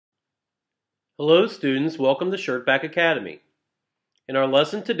Hello students, welcome to ShirtBack Academy. In our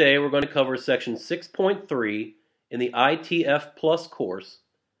lesson today, we're going to cover section 6.3 in the ITF Plus course.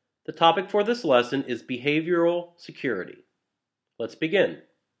 The topic for this lesson is behavioral security. Let's begin.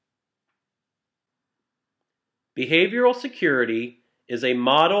 Behavioral security is a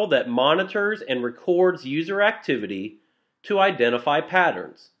model that monitors and records user activity to identify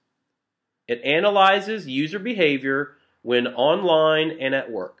patterns. It analyzes user behavior when online and at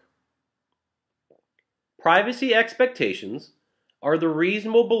work. Privacy expectations are the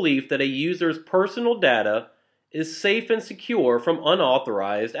reasonable belief that a user's personal data is safe and secure from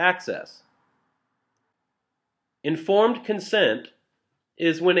unauthorized access. Informed consent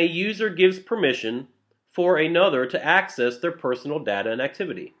is when a user gives permission for another to access their personal data and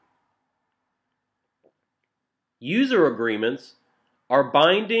activity. User agreements are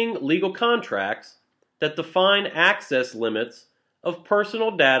binding legal contracts that define access limits of personal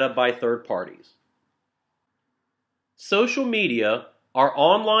data by third parties. Social media are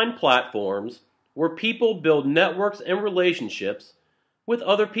online platforms where people build networks and relationships with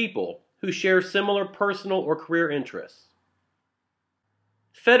other people who share similar personal or career interests.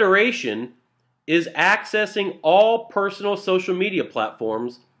 Federation is accessing all personal social media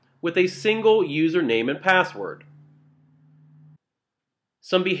platforms with a single username and password.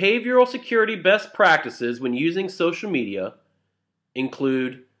 Some behavioral security best practices when using social media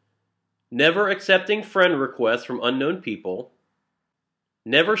include never accepting friend requests from unknown people,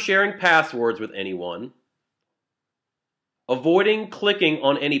 never sharing passwords with anyone, avoiding clicking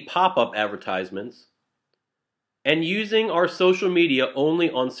on any pop-up advertisements, and using our social media only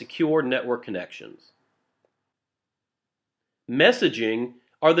on secure network connections. Messaging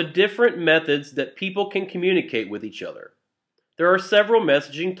are the different methods that people can communicate with each other. There are several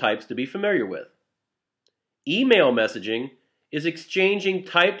messaging types to be familiar with. Email messaging is exchanging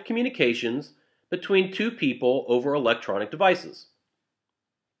typed communications between two people over electronic devices.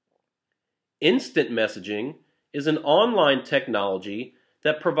 Instant messaging is an online technology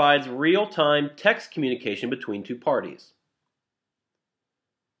that provides real-time text communication between two parties.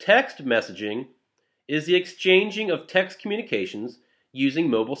 Text messaging is the exchanging of text communications using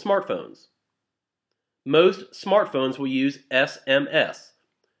mobile smartphones. Most smartphones will use SMS,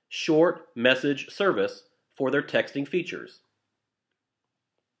 short message service, for their texting features.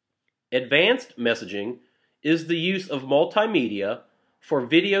 Advanced messaging is the use of multimedia for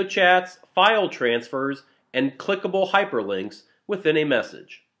video chats, file transfers, and clickable hyperlinks within a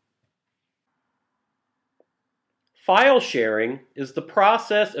message. File sharing is the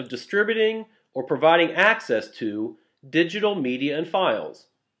process of distributing or providing access to digital media and files.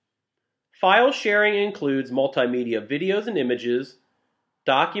 File sharing includes multimedia videos and images,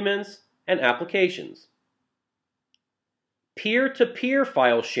 documents, and applications. Peer-to-peer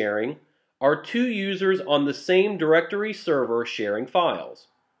file sharing are two users on the same directory server sharing files.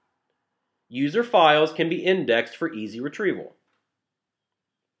 User files can be indexed for easy retrieval.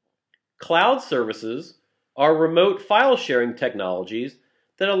 Cloud services are remote file sharing technologies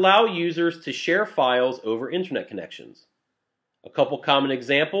that allow users to share files over internet connections. A couple common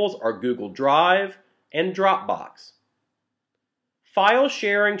examples are Google Drive and Dropbox. File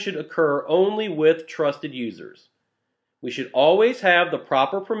sharing should occur only with trusted users. We should always have the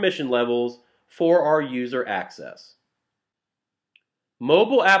proper permission levels for our user access.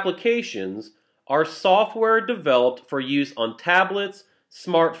 Mobile applications are software developed for use on tablets,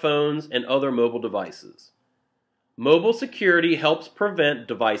 smartphones, and other mobile devices. Mobile security helps prevent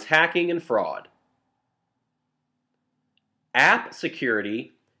device hacking and fraud. App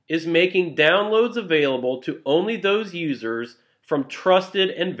security is making downloads available to only those users from trusted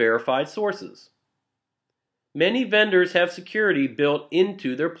and verified sources. Many vendors have security built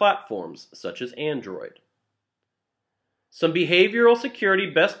into their platforms, such as Android. Some behavioral security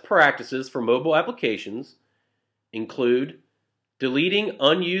best practices for mobile applications include deleting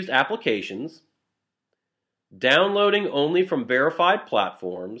unused applications, downloading only from verified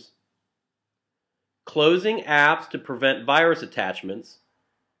platforms, closing apps to prevent virus attachments,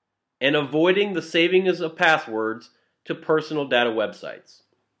 and avoiding the saving of passwords to personal data websites.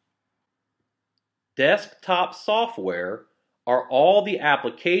 Desktop software are all the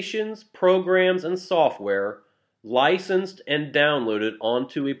applications, programs, and software licensed and downloaded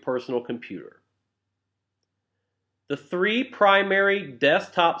onto a personal computer. The three primary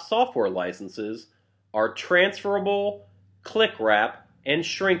desktop software licenses are transferable, click wrap, and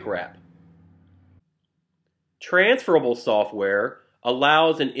shrink wrap. Transferable software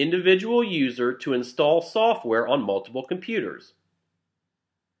allows an individual user to install software on multiple computers.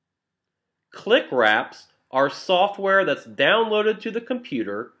 Click wraps are software that's downloaded to the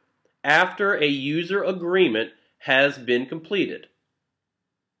computer after a user agreement has been completed.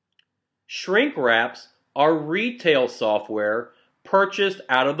 Shrink wraps are retail software purchased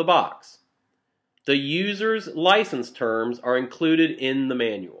out of the box. The user's license terms are included in the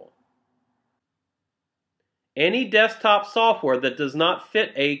manual. Any desktop software that does not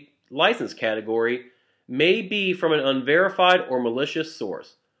fit a license category may be from an unverified or malicious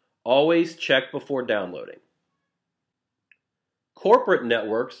source. Always check before downloading. Corporate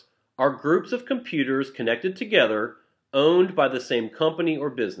networks are groups of computers connected together, owned by the same company or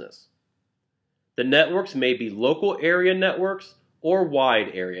business. The networks may be local area networks or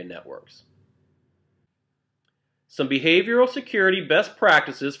wide area networks. Some behavioral security best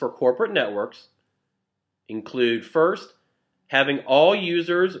practices for corporate networks include: first, having all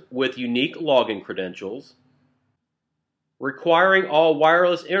users with unique login credentials, requiring all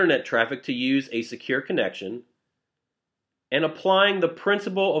wireless internet traffic to use a secure connection, and applying the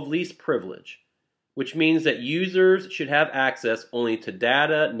principle of least privilege, which means that users should have access only to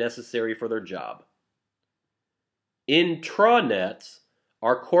data necessary for their job. Intranets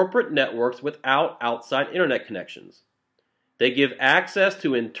are corporate networks without outside internet connections. They give access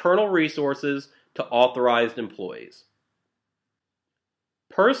to internal resources to authorized employees.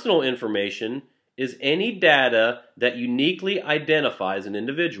 Personal information is any data that uniquely identifies an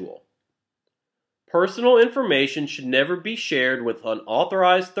individual. Personal information should never be shared with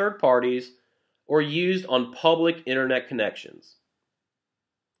unauthorized third parties or used on public internet connections.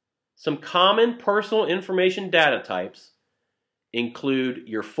 Some common personal information data types include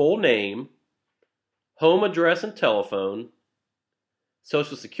your full name, home address and telephone,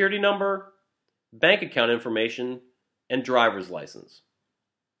 social security number, bank account information, and driver's license.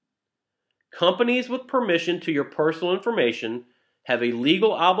 Companies with permission to your personal information have a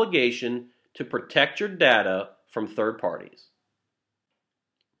legal obligation to protect your data from third parties.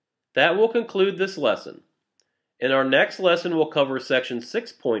 That will conclude this lesson. In our next lesson, we'll cover Section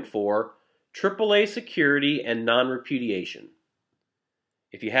 6.4, AAA Security and Non-Repudiation.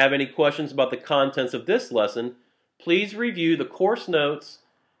 If you have any questions about the contents of this lesson, please review the course notes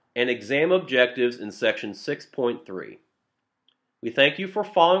and exam objectives in Section 6.3. We thank you for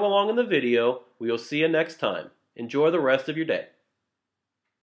following along in the video. We will see you next time. Enjoy the rest of your day.